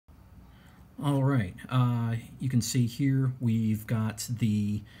All right, you can see here we've got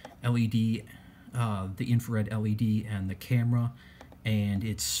the LED, the infrared LED and the camera, and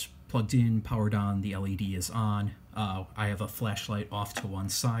it's plugged in, powered on, the LED is on. I have a flashlight off to one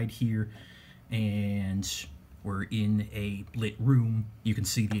side here, and we're in a lit room. You can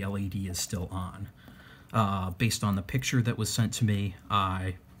see the LED is still on. Based on the picture that was sent to me,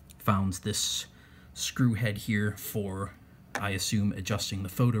 I found this screw head here for, I assume, adjusting the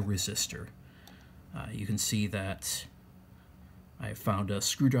photoresistor. You can see that I found a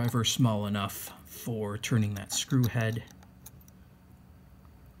screwdriver small enough for turning that screw head.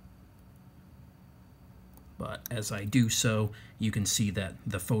 But as I do so, you can see that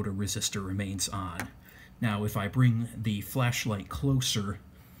the photoresistor remains on. Now, if I bring the flashlight closer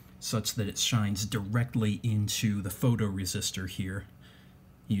such that it shines directly into the photoresistor here,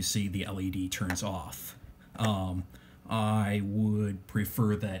 you see the LED turns off. I would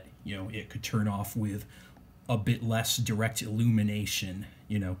prefer that, it could turn off with a bit less direct illumination,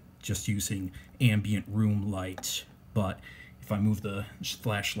 just using ambient room light. But if I move the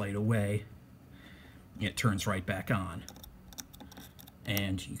flashlight away, it turns right back on.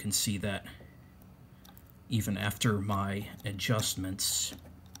 And you can see that even after my adjustments,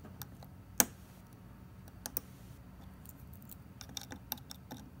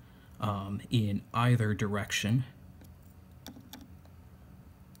 in either direction,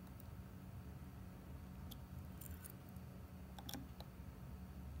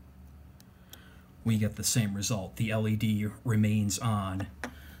 we get the same result. The LED remains on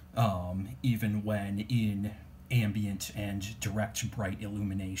even when in ambient and direct bright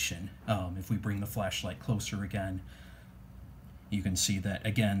illumination. If we bring the flashlight closer again, you can see that,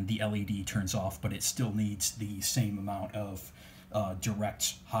 again, the LED turns off, but it still needs the same amount of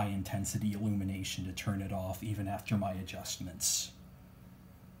direct, high-intensity illumination to turn it off, even after my adjustments.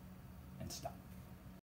 And stop.